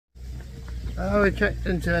Oh, we checked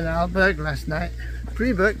into an albergue last night,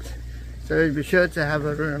 pre-booked, so we'd be sure to have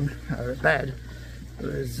a room or a bed. It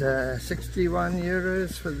was 61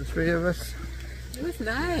 euros for the three of us. It was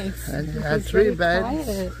nice. And it had three beds.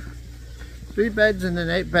 Quiet. 3 beds and an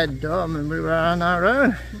 8-bed dorm, and we were on our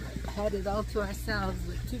own. Had it all to ourselves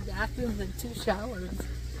with 2 bathrooms and 2 showers.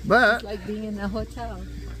 But It's like being in a hotel.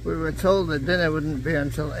 we were told that dinner wouldn't be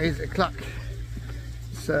until 8 o'clock.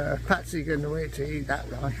 So Patsy couldn't wait to eat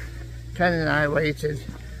that long. Ken and I waited,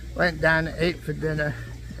 went down at 8 for dinner,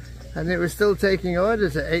 and it was still taking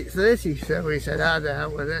orders at 8:30. So we said, "How the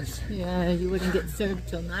hell with this?" Yeah, you wouldn't get served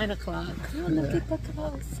till 9 o'clock. Oh, look at the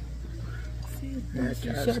cows. See, Yeah, she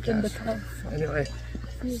cows, showed them the cows. cows. Anyway,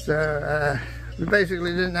 so we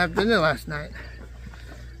basically didn't have dinner last night.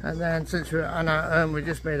 And then since we were on our own, we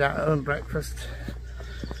just made our own breakfast.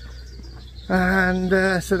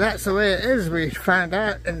 And so that's the way it is. We found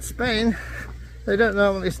out in Spain, they don't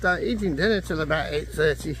normally start eating dinner till about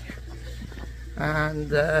 8:30.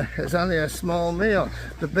 And it's only a small meal.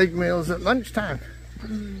 The big meal's at lunchtime.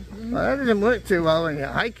 Mm-hmm. Well, that doesn't work too well when you're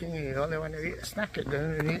hiking. You only want to eat a snack at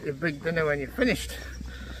dinner and eat a big dinner when you're finished.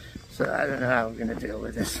 So I don't know how we're going to deal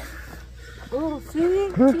with this. Oh, see?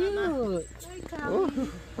 Cute. Hi, cow. Ooh.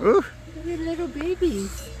 Look at your little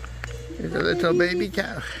babies. There's a little baby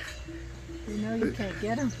cow. You know you can't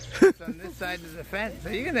get them. It's on this side of the fence, so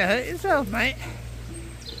you're going to hurt yourself, mate.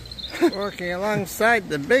 Walking alongside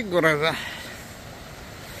the big river.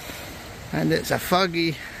 And it's a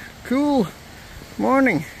foggy, cool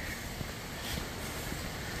morning.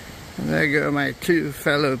 And there go my 2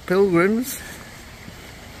 fellow pilgrims.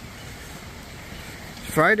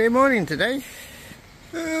 It's Friday morning today.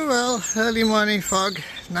 Oh well, early morning fog,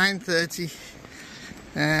 9:30.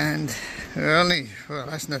 And we're only, well,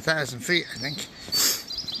 less than 1,000 feet, I think.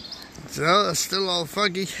 So it's still all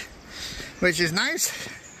foggy, which is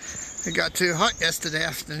nice. It got too hot yesterday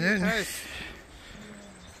afternoon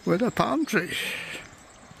with a palm tree.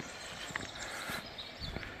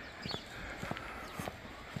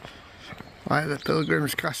 Why are the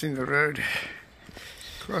pilgrims crossing the road?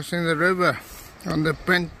 Crossing the river on the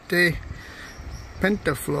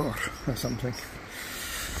Pentafloor or something.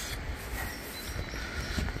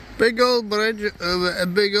 Big old bridge over a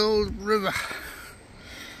big old river.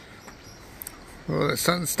 Well, the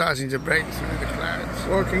sun's starting to break through the clouds.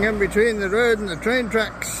 Walking in between the road and the train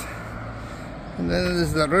tracks. And then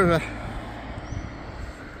there's the river.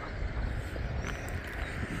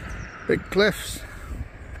 Big cliffs.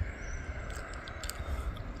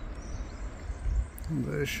 And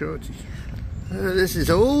there's Shorty. This is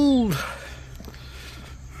old.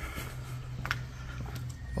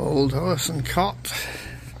 Old horse and cot.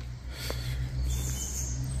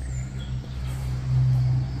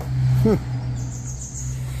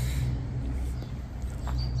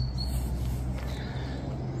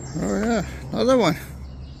 Oh yeah, another one.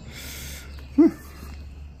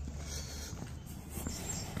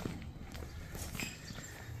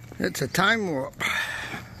 It's a time warp.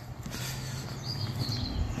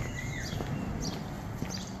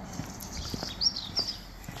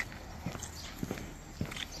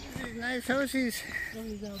 These nice horses.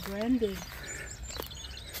 These are branded.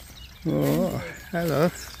 Oh,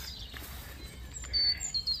 hello.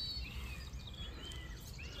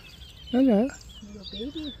 Hello. Little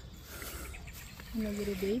baby. And a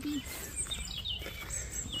little baby.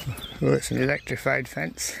 Oh, it's an electrified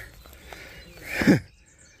fence.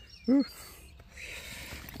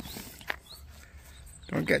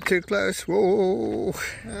 Don't get too close. Whoa!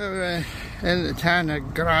 We're in the town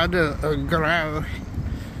of Grado or Grau.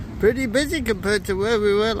 Pretty busy compared to where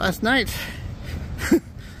we were last night.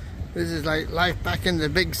 This is like life back in the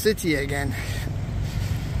big city again.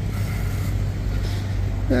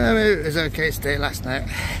 Maybe it was okay stay last night.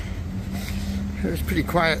 It was pretty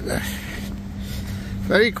quiet there.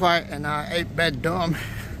 Very quiet in our 8-bed dorm.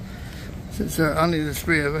 Since there are only the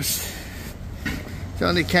 3 of us. It's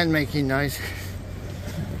only Ken making noise.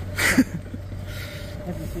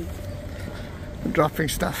 Dropping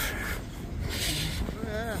stuff.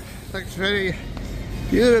 Yeah, looks very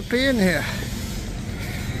European here.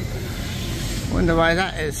 Wonder why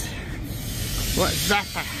that is. What's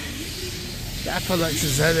Zappa? Zappa looks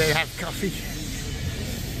as though they have coffee.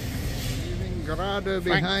 Leaving Grado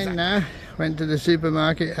behind now. Went to the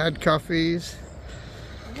supermarket, had coffees.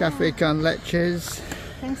 Cafe con leches.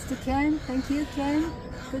 Thanks to Ken. Thank you, Ken.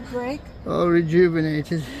 Good break. All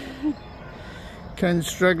rejuvenated. Ken's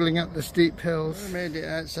struggling up the steep hills. We made it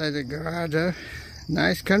outside of Grado.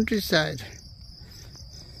 Nice countryside.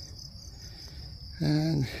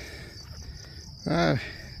 And wow,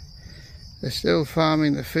 they're still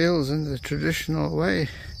farming the fields in the traditional way.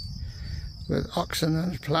 with oxen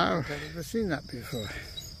and plough. I've never seen that before.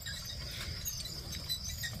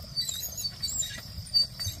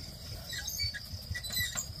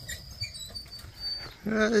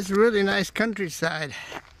 It's a really nice countryside.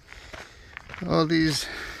 All these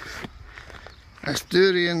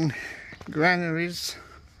Austrian granaries,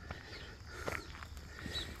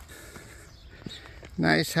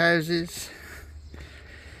 nice houses,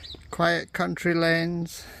 quiet country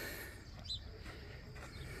lanes,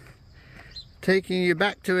 taking you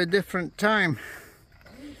back to a different time.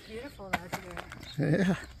 It's beautiful out here.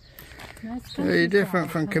 Yeah, Nice very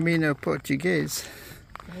different from Camino Portuguese.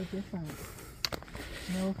 Very different.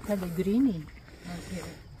 No Pellegrini out here.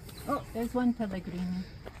 Oh, there's one Pellegrini.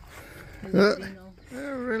 We're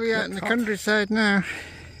really out in the countryside now.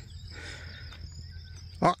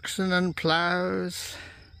 Oxen and ploughs,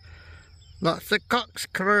 lots of cocks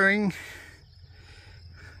crowing.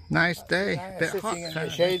 Nice day. Bit hot in the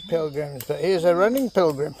shade, pilgrims, but here's a running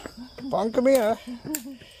pilgrim. Come on, come here.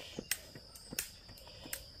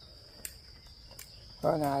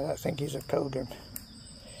 Oh no, I don't think he's a pilgrim.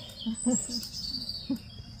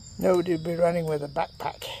 Nobody would be running with a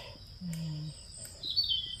backpack.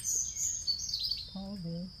 All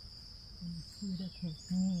this and see that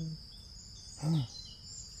his knees.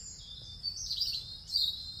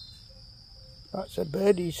 Lots of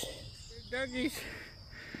birdies. Hey, doggies.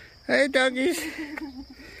 Hey, doggies.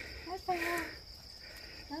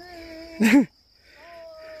 Hi.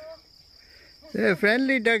 They're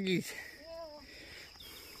friendly doggies.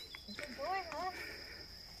 Yeah. Good boy, huh?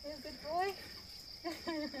 You're a good boy?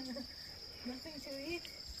 Nothing to eat?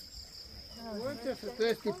 Water for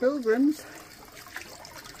thirsty pilgrims.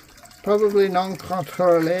 Probably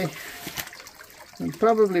non-contrôlé and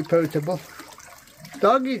probably potable.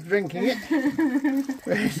 Doggy's drinking it.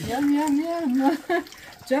 Yum, yum, yum.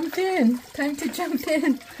 Jump in. Time to jump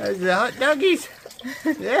in. There's the hot doggies.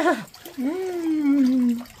 Yeah.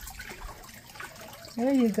 Mm.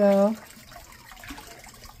 There you go.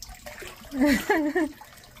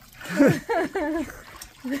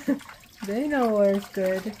 They know where's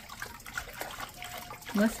good.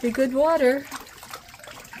 Must be good water.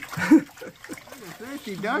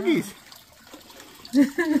 Thirsty doggies.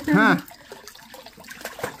 Huh.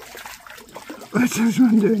 What's this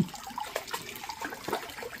one doing?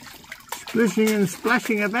 Splishing and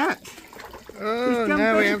splashing about. Oh,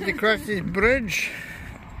 now we have to cross this bridge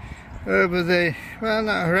over the, well,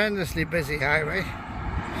 not horrendously busy highway.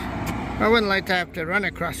 I wouldn't like to have to run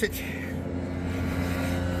across it.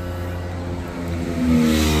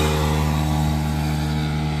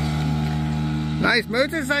 Nice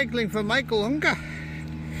motorcycling for Michael Unga.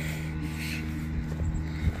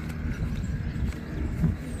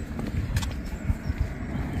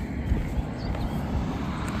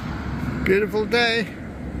 Beautiful day,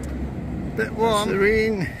 bit warm,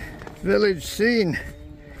 serene village scene,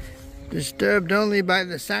 disturbed only by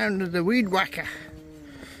the sound of the weed whacker,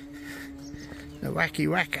 the wacky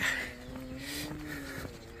whacker.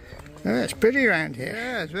 Oh, it's pretty around here.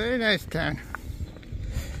 Yeah, it's a very nice town.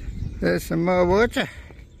 There's some more water.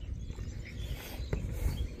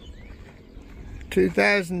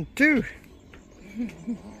 2002.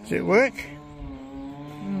 Does it work?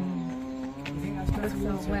 It's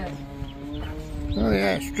so wet. Oh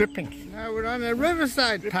yeah, it's dripping. Now we're on a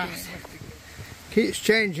riverside path. Keeps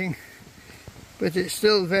changing, but it's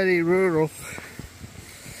still very rural.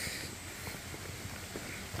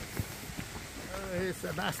 Oh, here's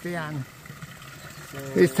Sebastian.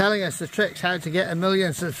 He's telling us the tricks how to get 1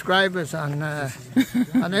 million subscribers on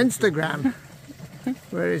Instagram.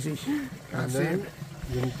 Where is he? Can't see him.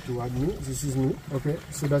 You need to add me. This is me. Okay.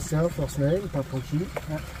 Sebastian, first name, Patrick.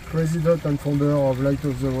 President and founder of Light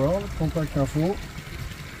of the World. Contact info.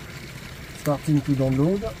 Starting to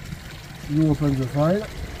download. You open the file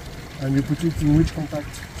and you put it in which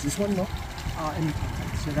contact? This one, no? Any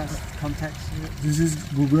contact. So that's contacts. This is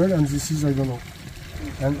Google and this is I don't know.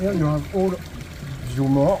 And here you have all view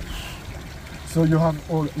more. So you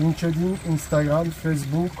have all LinkedIn, Instagram,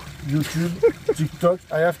 Facebook, YouTube, TikTok.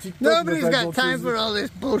 I have TikTok. Nobody's got time for all this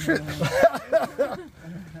bullshit.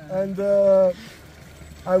 And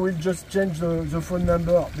I will just change the phone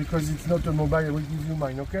number because it's not a mobile. I will give you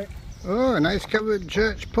mine, okay? Oh, a nice covered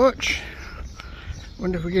church porch.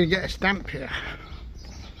 Wonder if we're going to get a stamp here.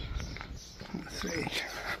 Let's see.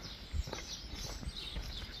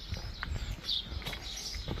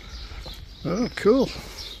 Oh, cool.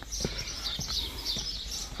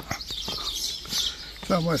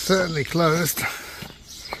 That was certainly closed.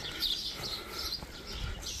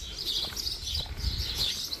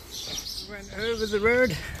 We went over the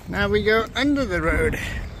road, now we go under the road.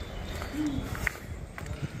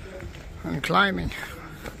 and climbing.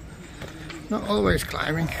 Not always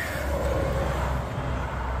climbing.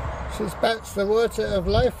 She spouts the water of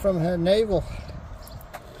life from her navel.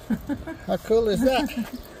 How cool is that?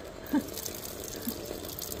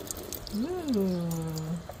 Ooh.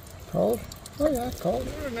 Cold? Oh yeah, cold.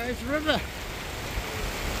 Oh, a nice river.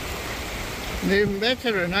 And even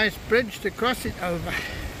better, a nice bridge to cross it over.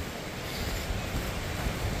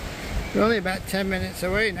 We're only about 10 minutes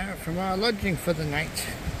away now from our lodging for the night.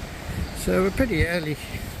 So we're pretty early.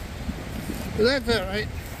 But that's alright.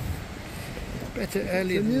 Better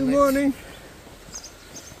early than late. New morning.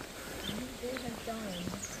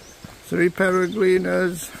 3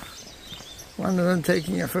 peregrinos. One of them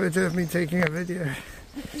taking a photo of me taking a video.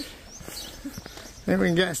 Maybe we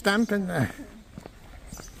can get a stamp in there.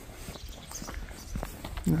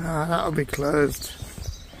 No, that'll be closed.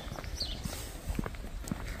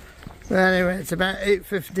 But anyway, it's about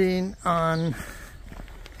 8:15 on,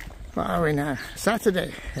 what are we now?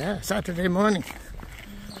 Saturday. Yeah, Saturday morning.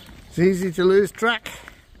 It's easy to lose track.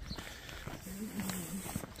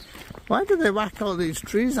 Why do they whack all these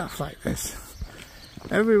trees off like this?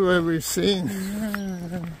 Everywhere we've seen.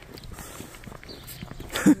 Yeah.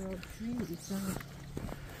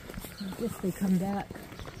 I guess they come back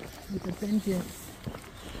with a vengeance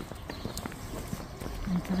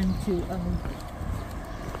in time to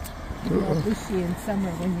be all bushy in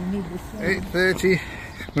summer when you need the sun. 8:30.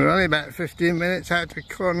 We're only about 15 minutes out to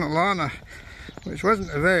Cornellana, which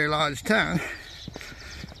wasn't a very large town,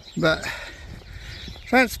 but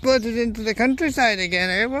transported into the countryside again,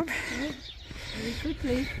 eh, Bob? Yes, very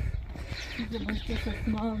quickly. It was just a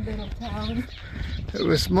small little town. It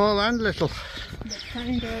was small and little. But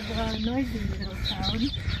kind of noisy little town.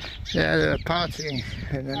 Yeah, they were partying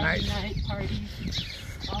in the night. Night parties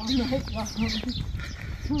all night long.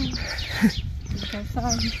 So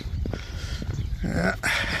fun. Yeah.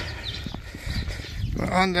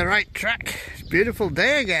 We're on the right track. It's a beautiful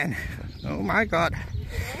day again. Oh my God.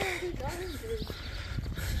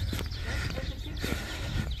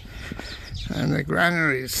 And the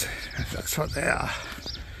granaries, that's what they are.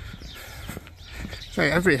 So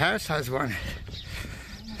every house has one.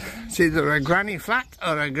 It's either a granny flat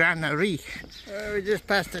or a granary. We just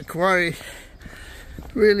passed a quarry,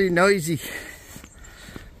 really noisy.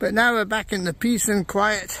 But now we're back in the peace and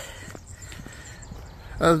quiet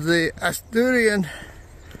of the Asturian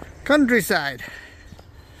countryside.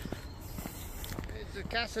 It's the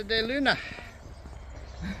Casa de Luna.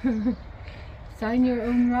 Sign your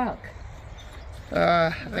own rock.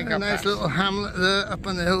 I think a nice little hamlet there up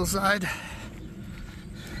on the hillside.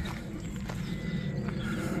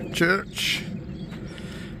 Church,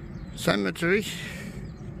 cemetery,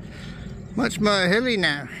 much more hilly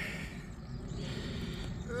now.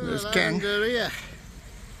 There's Ken.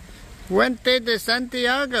 Puente de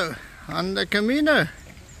Santiago on the Camino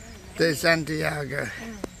de Santiago.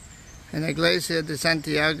 And Iglesia de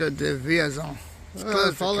Santiago de Villazon.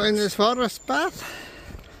 Following this forest path.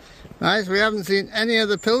 Nice, we haven't seen any of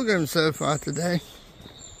the pilgrims so far today.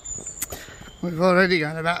 We've already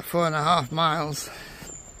gone about 4.5 miles.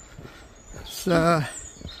 So,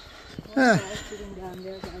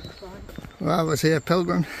 well, was he a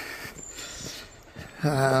pilgrim?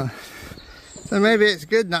 So maybe it's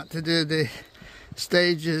good not to do the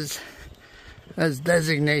stages as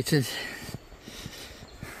designated.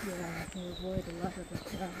 Yeah, to avoid a lot of the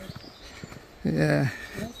crowd. Yeah.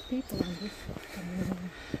 Less people in this community.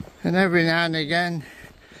 And every now and again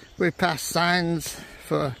we pass signs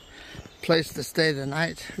for a place to stay the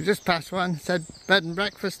night. We just passed one, said bed and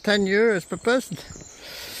breakfast, €10 per person.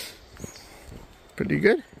 Pretty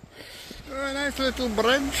good. Oh, a nice little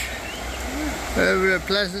bridge over a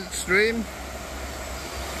pleasant stream.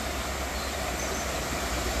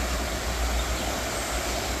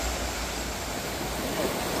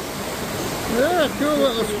 Yeah, cool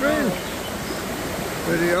little stream.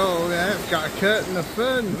 Pretty old, yeah, it's got a curtain of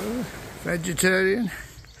fern. Vegetarian,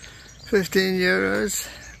 €15,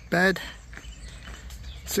 bed,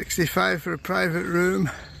 65 for a private room.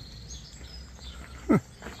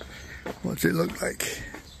 What's it look like?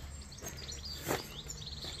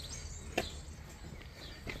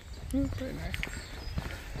 Oh, pretty nice.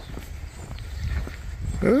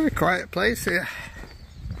 Oh, quiet place here.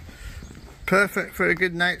 Perfect for a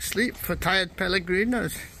good night's sleep for tired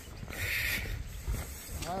pellegrinos.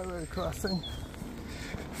 Highway crossing.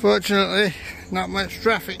 Fortunately, not much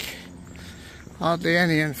traffic. Hardly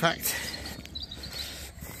any, in fact.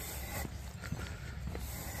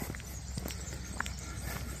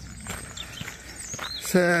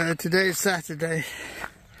 So today's Saturday.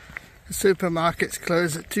 The supermarkets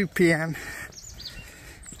close at 2 PM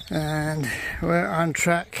and we're on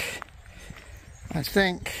track I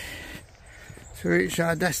think, to reach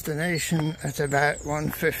our destination at about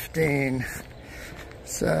 1:15.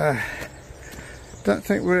 So, don't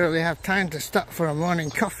think we really have time to stop for a morning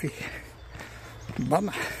coffee.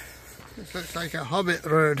 Bummer. This looks like a hobbit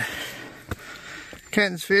road.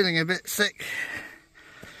 Ken's feeling a bit sick,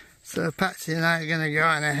 so Patsy and I are going to go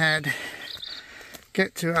on ahead,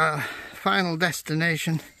 get to our final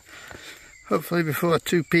destination, hopefully before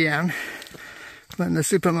 2 p.m. when the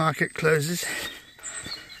supermarket closes,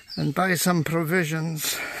 and buy some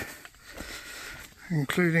provisions,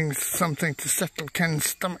 including something to settle Ken's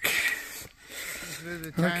stomach.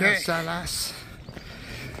 Okay, Salas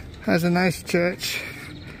has a nice church,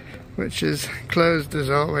 which is closed as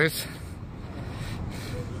always.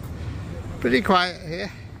 Pretty quiet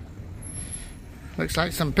here. Looks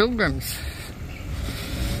like some pilgrims.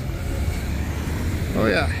 Oh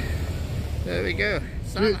yeah, there we go.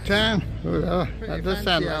 Sweet town. Oh, that does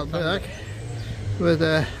sound like that. With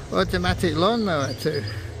an automatic lawnmower too.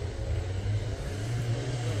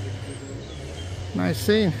 Nice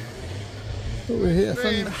scene. But we hear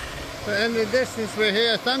thunder. But in the distance we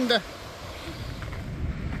hear thunder.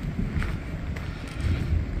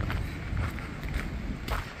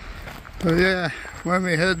 Oh yeah, when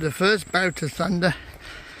we heard the first bout of thunder,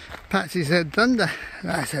 Patsy said thunder,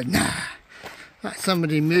 and I said nah, that's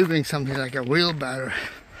somebody moving something like a wheelbarrow.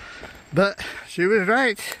 But she was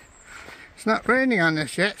right. It's not raining on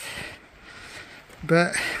us yet,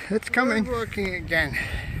 but it's coming. We're walking again.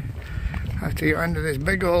 I have to go under this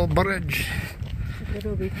big old bridge.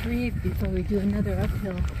 It'll be 3 before we do another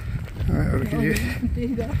uphill. Right, we can use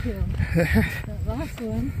big uphill. That last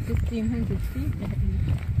one, 1,500 feet.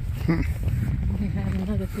 We have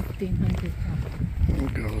another 1,500. Oh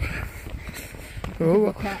God.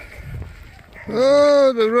 Oh,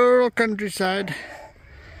 oh, the rural countryside.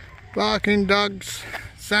 Barking dogs,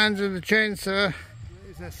 sounds of the chainsaw.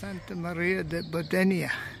 There's a Santa Maria de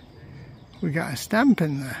Bodenia. We got a stamp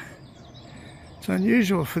in there. It's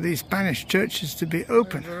unusual for these Spanish churches to be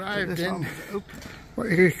open. We've arrived in what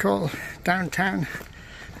you could call downtown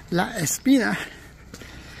La Espina.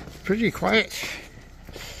 Pretty quiet.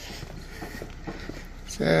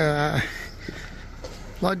 So,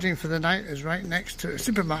 lodging for the night is right next to a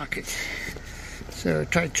supermarket. So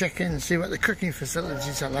try to check in and see what the cooking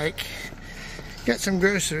facilities are like. Get some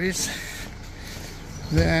groceries.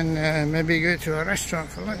 Then maybe go to a restaurant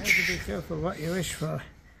for lunch. You have to be careful what you wish for.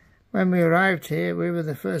 When we arrived here, we were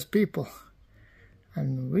the first people.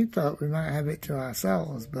 And we thought we might have it to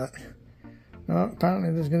ourselves, but no,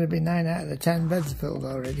 apparently there's going to be 9 out of the 10 beds filled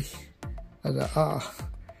already. Or there are.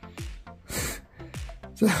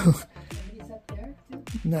 So,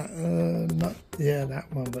 no, not, yeah, that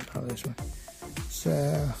one, but not this one.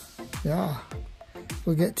 So, yeah,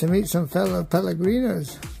 we'll get to meet some fellow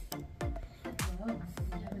Pellegrinos. Well,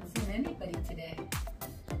 I haven't seen anybody today.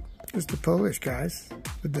 Just the Polish guys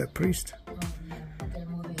with their priest.